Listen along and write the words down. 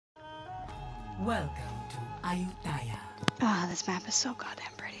Welcome to Ayutthaya. Ah, this map is so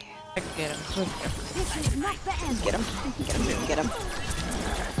goddamn pretty. Get him. This is not the end. Get him. Get him. Get him.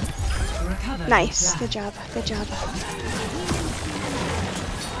 Recover Nice. your Good flag. job. Good job.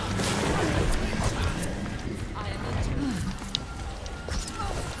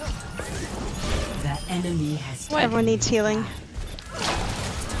 The enemy has Everyone needs healing.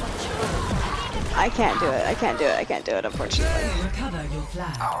 I can't do it. I can't do it. I can't do it, unfortunately. recover your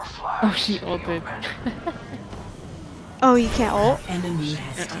flag. Oh, she ulted. Oh, you can't ult? Enemy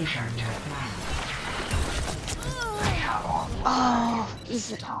has taken your flag. Oh,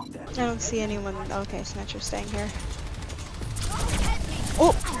 is it? I don't see anyone. Okay, Symmetra's staying here.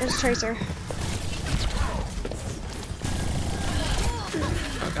 Oh, there's Tracer.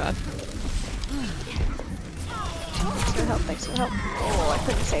 Oh god. Thanks for help. Thanks for help. Oh, I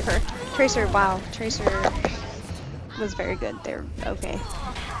couldn't save her. Tracer, wow. Tracer was very good. They're okay.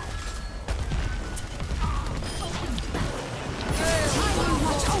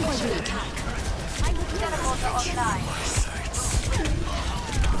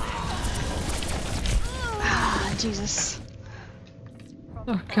 Ah, Jesus.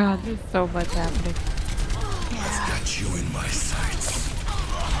 Oh god, there's so much happening. Got you in my sights.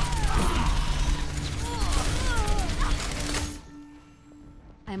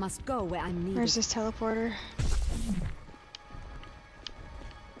 I must go where I'm needed. Where's this teleporter?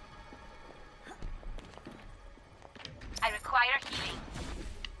 I require healing.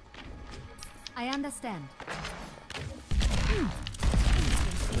 I understand.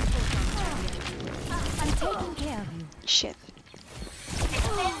 I'm taking care of you. Shit.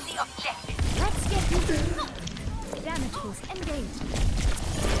 Defend the objective. Let's get you. Damage boost engaged.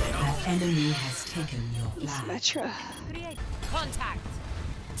 The enemy has taken your flag. Symmetra. Create. Contact.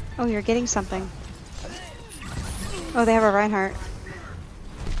 Oh, you're getting something. Oh, they have a Reinhardt.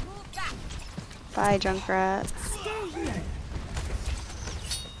 Bye, Junkrat. Stay here.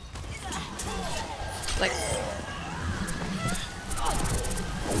 Like,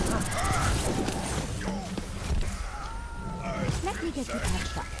 Let me get you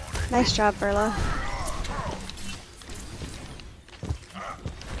patched up. Nice job, Berla.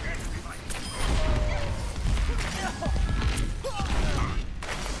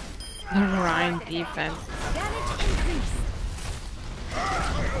 the Rhine defense. Damage increase.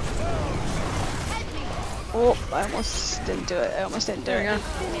 Oh, I almost didn't do it. I almost didn't do There we it. go.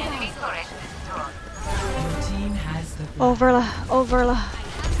 Enemy turret destroyed. Your team has the flag. Oh, Verla. Oh, Verla.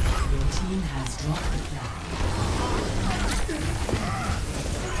 Your team has dropped the flag.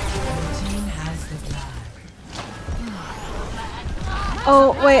 Your team has the flag. Oh,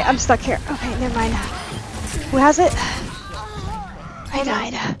 wait, I'm stuck here. Okay, never mind. Who has it? I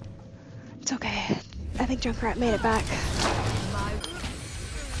died. It's okay. I think Junkrat made it back.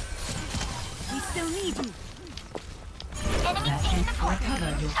 We still need you. Enemy The team enemy supported. recover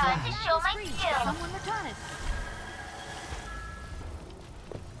your Time to flag. show my skill. Someone return it.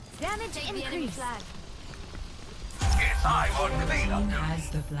 Damage increase. Yes, I want Your clean team up. has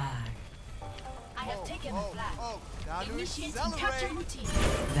the flag. I have taken the flag. Now to Initiating capture accelerate. routine.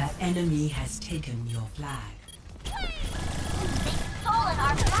 The enemy has taken your flag. Stolen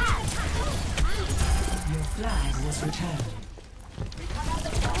our flag. Your flag was returned.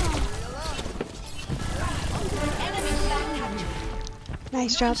 Enemy flag captured.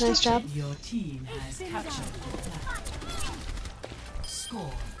 Nice job, nice job. Your team has captured the flag.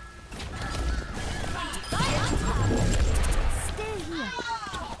 Score. Stay here.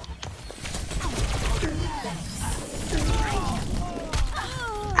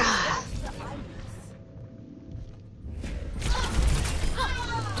 Ah,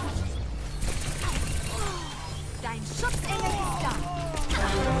 Dein Schutzengel ist da.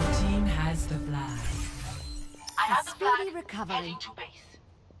 Your team has the flag. I have the Speedy flag. recovery. Heading to base.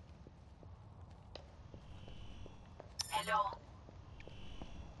 Hello.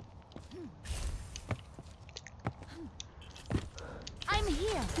 I'm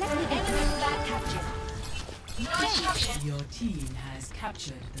here. Let me get Enemy flag captured. No instruction. Your team has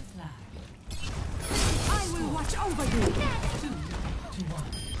captured the flag. I will watch over you. 2 to 1.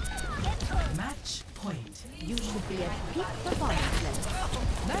 Match point. You should be at peak performance level.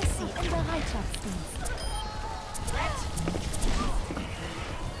 Mercy and Bereitschaftsdienst.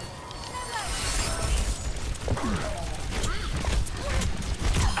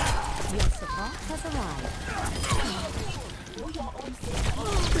 Your support has arrived.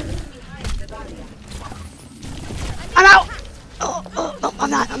 I'm out! Oh, I'm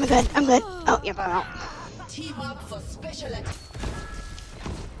not. I'm good. I'm good. Oh, yep, I'm out. Team up for special attack.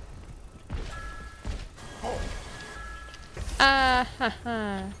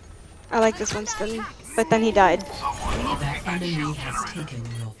 Haha. I like this Winston, but then he died. The enemy has taken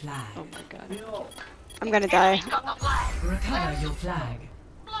your flag. Oh my god. I'm gonna die. Recover your flag.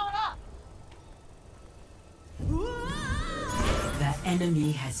 The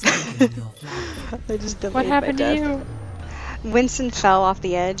enemy has taken your flag. I just delayed What happened my to death. you? Winston fell off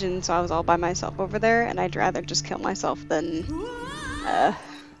the edge, and so I was all by myself over there, and I'd rather just kill myself than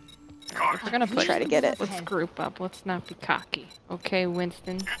If we're gonna push, try to get it. let's group up. Let's not be cocky. Okay,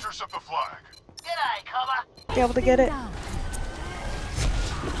 Winston. Intercept the flag. be able to get it. Down.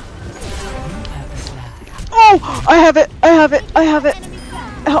 Oh! I have it! I have it! I have it!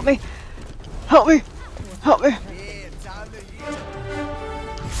 Help me! Help me! Help me!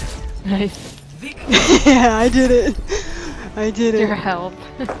 Nice. Yeah, I did it! I did Your it! help.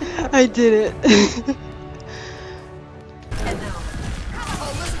 I did it!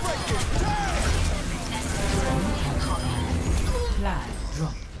 Flag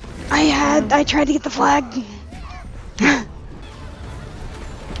drop. I tried to get the flag! Okay,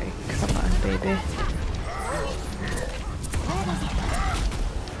 come on, baby.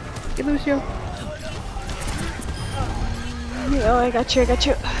 Hey, Lucio. Oh, I got you, I got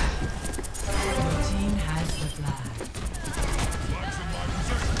you. Your team has the flag.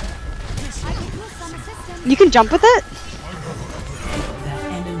 I could use some assistance. You can jump with it? The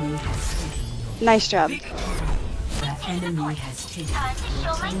enemy has taken your Nice job. The enemy has taken.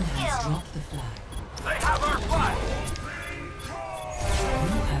 Your team has dropped the flag. They have our flag.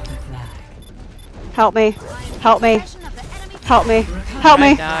 You have the flag. Help me. Help me. Possession of the enemy. Help me. Help I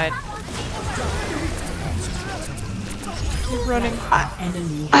me. died. Keep running.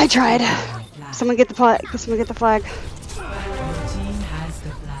 Enemy I tried. has the flag. Someone get the flag. Someone get the flag. Your team has the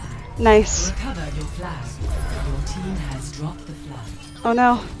flag. Nice. Recover your flag. Your team has dropped the flag. Oh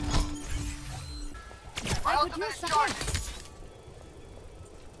no. I could use some help.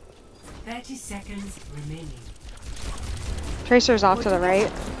 30 seconds remaining. Tracer's off to the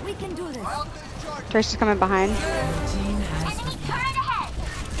right. We can do this. Tracer's coming behind. Your team has the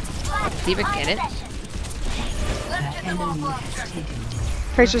flag. D.Va, get it? The enemy has taken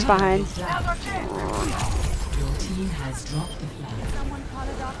your Tracer's behind. flag. Your team has dropped the flag. Someone call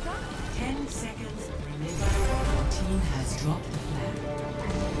a doctor? 10 seconds remaining. Your team has dropped the flag.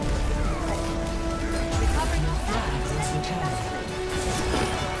 Your flag is returned.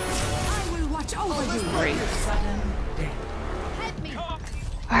 I will watch over you. Great. Sudden death. Help me.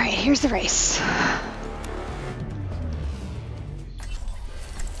 Alright, here's the race.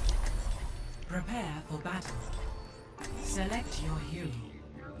 Prepare for battle. Select your hero.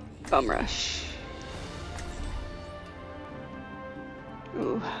 Bum rush.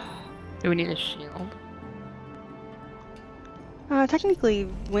 Ooh. Do we need a shield? Technically,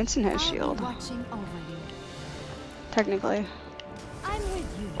 Winston has I'll shield. be watching over you. Technically. I'm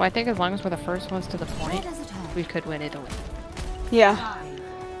with you. Well, I think as long as we're the first ones to the Where point, does it hurt? we could win Italy. Yeah.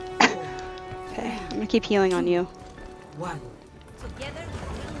 Okay, I'm gonna keep healing on you. 1. Together we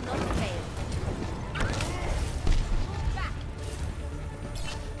will not fail.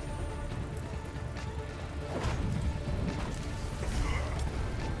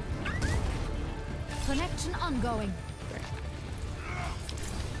 Connection ongoing.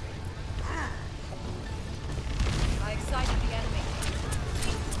 I excited the enemy.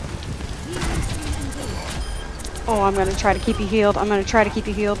 Healing stream engaged. Oh, I'm gonna try to keep you healed. I'm gonna try to keep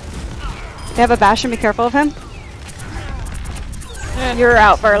you healed. They have a Bastion, be careful of him. You're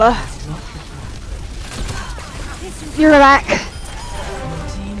out, Berla. You're back. Your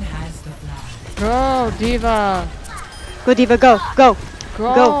team has the flag. Go, D.Va! Go, D.Va, go, go.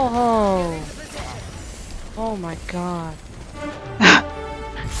 Go! Go. Oh my god.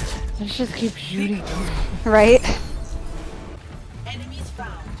 Let's just keep shooting. Right? Enemies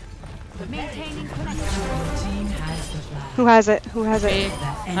found. Maintaining connection. Your team has the flag. Who has it? Who has Me. it?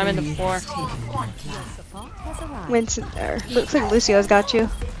 I'm in the floor. Support has arrived. Winston, or looks like Lucio's got you.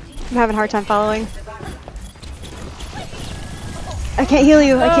 I'm having a hard time following. I can't heal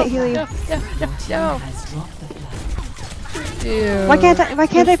you. I can't heal you. No. Has dropped the flag. Ew. Why can't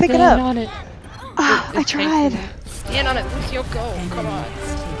I pick it Stand up? on it. Ah, I It's tried. chasing me. Stand on it, Lucio, go. Come on.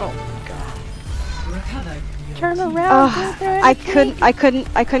 Oh god. Recover your Turn team. around. I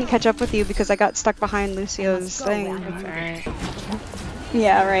couldn't catch up with you because I got stuck behind Lucio's thing. Alright.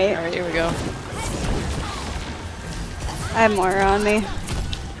 Yeah, right. Alright, here we go. I have more on me.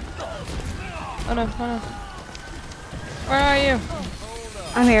 Oh no, oh no. Where are you?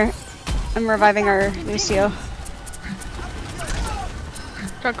 I'm here. I'm reviving our Lucio.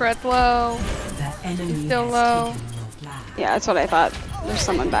 Junkrat's low. The enemy Still has low. taken your flag. Yeah, that's what I thought. There's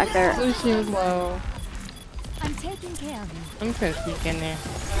someone back there. Lucio's low. I'm taking care of you. I'm just gonna sneak in there.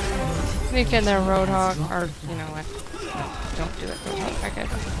 Sneak in there, Roadhog. Or, you know what? Don't do it, Roadhog. I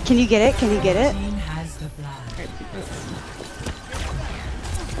guess. Can you get it? Can you get it? Team has the flag.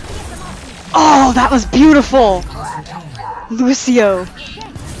 Oh, that was beautiful! Lucio.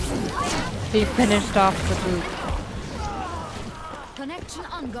 He finished off the boot. Connection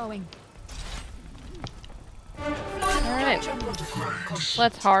ongoing. Alright.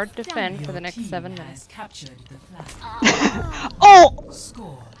 Let's hard defend for the next 7 minutes. Has captured the flag. Oh!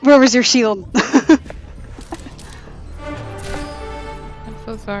 Score. Where was your shield? I'm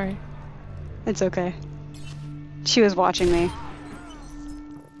so sorry. It's okay. She was watching me.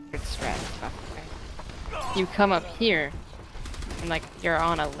 Good strat. Okay. You come up here, and like you're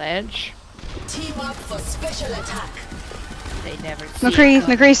on a ledge. Team up for special attack. They never see McCree, it.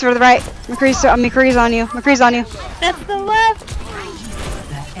 McCree's to the right. McCree's on you. McCree's on you. That's the left.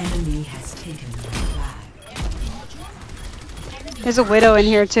 The enemy has taken the flag. There's a widow in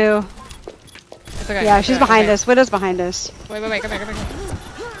here too. It's okay. Yeah, it's she's okay, behind okay. us. Widow's behind us. Wait, come here.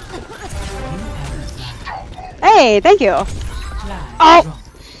 Hey, thank you. Flag Oh! dropped.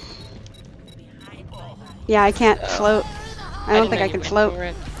 Yeah, I can't float. I don't think I can float.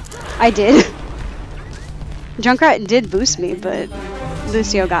 It. I did. Junkrat did boost me, but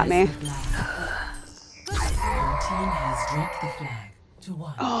Lucio got me. Your team has dropped the flag to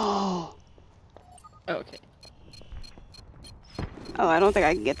 1. Oh. Okay. Oh, I don't think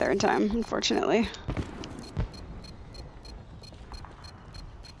I can get there in time, unfortunately.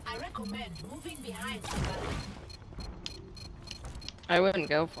 I recommend moving behind somebody. I wouldn't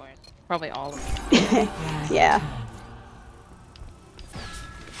go for it. Probably all of them. Yeah.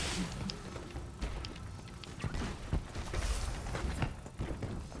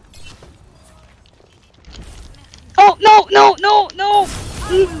 Oh, no!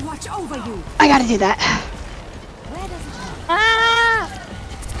 Watch over you. I gotta do that. Where does it go? Ah!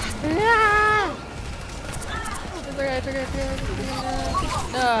 It's okay.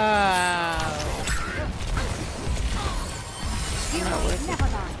 No. Heroes never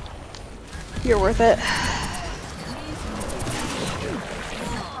die. You're worth it.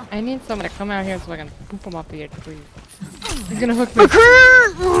 I need someone to come out here so I can poop him off the edge, please. He's gonna hook me.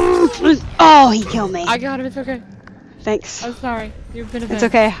 Oh, he killed me. I got him, it's okay. Thanks. I'm sorry. You've been a It's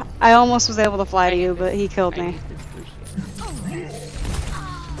okay. I almost was able to fly to you, but he killed me. Your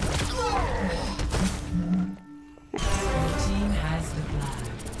team has the flag.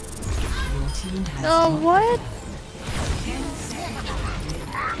 Your team has Oh, dropped what?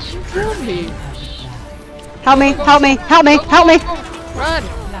 You killed me. Help me! Run!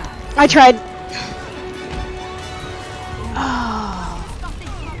 I tried.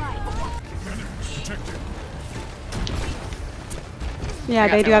 Yeah,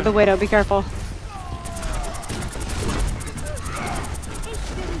 they do have the widow. Be careful.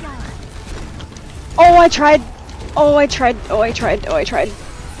 Oh, I tried.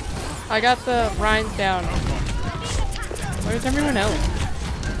 I got the Rhines down. Where's everyone else?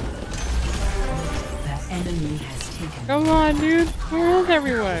 the enemy has taken. Come on, dude. Where is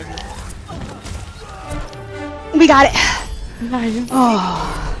everyone? We got it. Nice.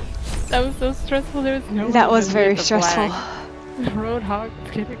 Oh, That was so stressful. There was no that one was to very get the stressful. flag.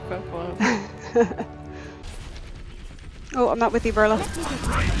 Roadhog's getting so close. Oh, I'm not with you, Berla.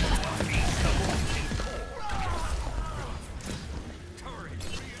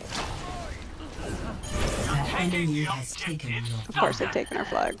 The enemy has taken your flag. Of course, they've taken our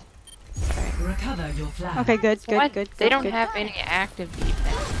flag. Recover your flag. Okay, good. What? They don't have any active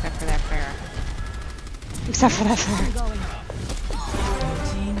defense except for that fair. Except for that fair. Your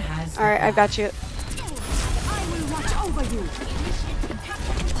team has the Alright, I've got you. I will watch over you.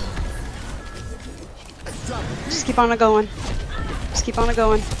 Just keep on going. flag.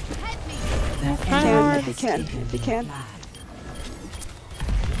 If you can.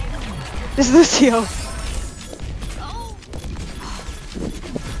 This is Lucio.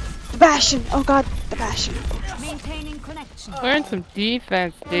 The Bastion. Oh god, the Bastion. Maintaining connection. Learn some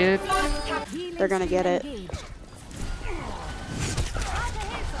defense, dude. They're gonna get it. Here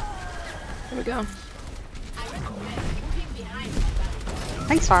we go.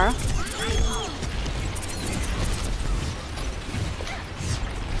 Thanks, Farah.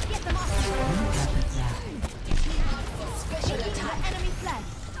 Enemy flag.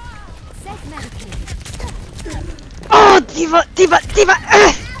 Set medicated. Oh, Diva!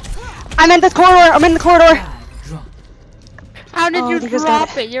 I'm in the corridor. Flag dropped. How did Oh, you Diva's got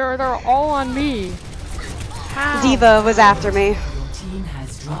drop it? They're all on me. How? Diva was after me. Your team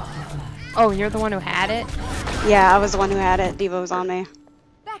has dropped the flag. Oh, you're the one who had it? Yeah, I was the one who had it. Diva was on me.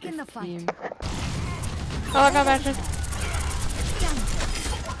 Back in the fight. Team. Oh, I got Bastion.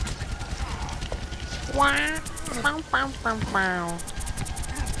 Wow. Bow, bow, bow, bow.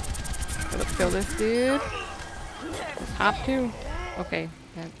 Let's kill this dude. Hop too. Okay,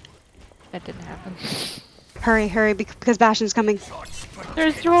 that didn't happen. Hurry, hurry, because Bastion's coming.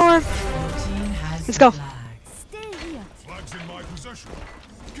 There's George. Let's go. Stay here. Flag's in my possession.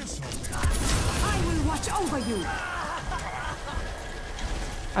 Get some. I will watch over you.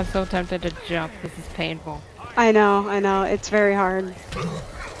 I'm so tempted to jump. This is painful. I know. It's very hard.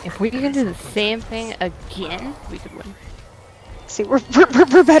 If we can do the same thing again, we could win. See, we're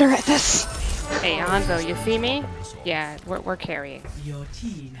better at this. Hey, Hanzo, you see me? Yeah, we're carrying. Your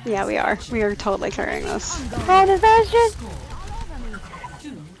team has Yeah, we are. We are totally carrying this. Oh, the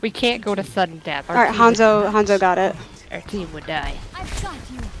Bastion! We can't go to sudden death. Our Alright, team Hanzo got it. our team would die. I've got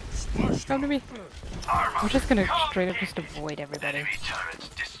you. Come to me. We're just gonna straight up just avoid everybody.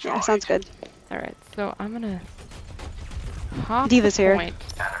 Yeah, sounds good. Alright, so I'm gonna hop Diva's the here. point.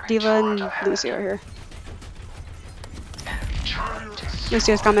 Diva and Lucy are here.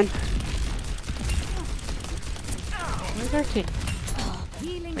 Lucio's coming. Where's our team?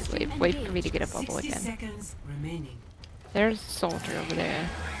 Healing Wait stream for me engaged. to get a bubble 60 again. seconds remaining. There's a soldier over there.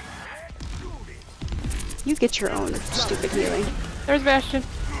 You get your own stupid healing. There's Bastion.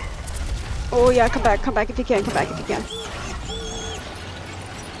 Oh yeah, come back if you can, come back if you can.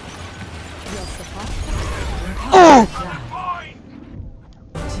 Oh!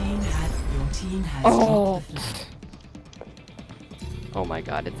 Your team has Oh! dropped the flag. Oh my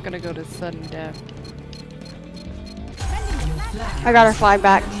god, it's gonna go to sudden death. Your flag I got our flag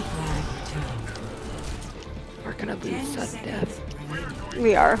back. flag returned. We're gonna lose 10 sudden seconds death. remaining.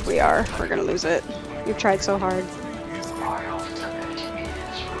 We are. We're gonna lose it. We've tried so hard.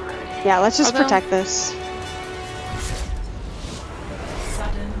 Yeah, let's just Although- protect this.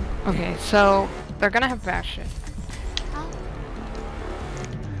 Sudden Okay, so they're gonna have Bastion.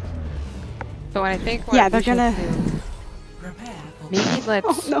 So I think what Yeah, we they're should gonna- do, prepare for maybe let's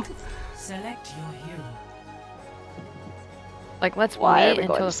Oh no. select your hero. let's Why are wait we until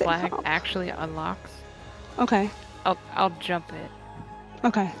going the to same flag comp? actually unlocks. Okay. I'll jump it.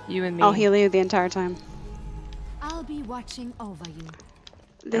 Okay. You and me. I'll heal you the entire time. I'll be watching over you.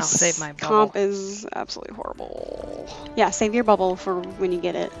 And I'll This save my comp bubble. is absolutely horrible. Yeah, save your bubble for when you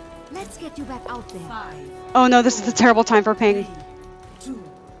get it. Let's get you back out there. 5, Oh no, this is the terrible time for ping. 3, 2,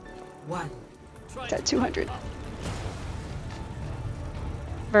 1. It's at 200.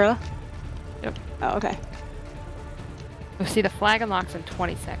 Verla? Yep. Oh, okay. Oh, see, the flag unlocks in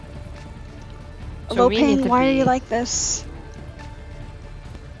 20 seconds. So Low we need ping, to why are be- you like this?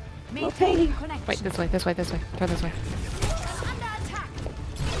 Maintaining connection. Wait, this way, this way, this way. Turn this way. Under attack.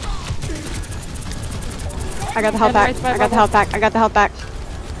 I got the health back. Raise my I got the health back. I got the health back.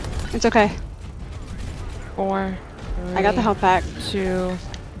 It's okay. 4, I got the 3, health back. 2.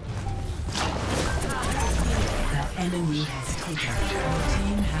 The enemy has taken. Your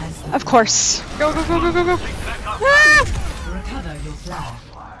team has the Of course. Go, go, go, go, go, go! recover your flag.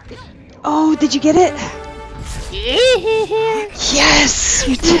 Oh, did you get it? Yes,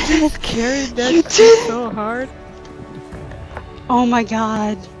 you did. Carried that You did. so hard. Oh my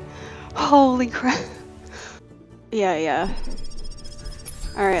god. Holy crap. Yeah.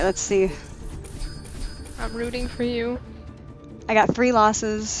 Alright, let's see. I'm rooting for you. I got 3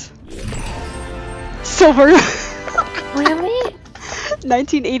 losses. Silver. Really?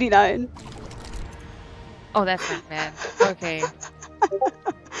 1989. Oh, that's not bad. Okay.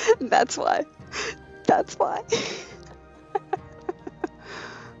 That's why. That's why.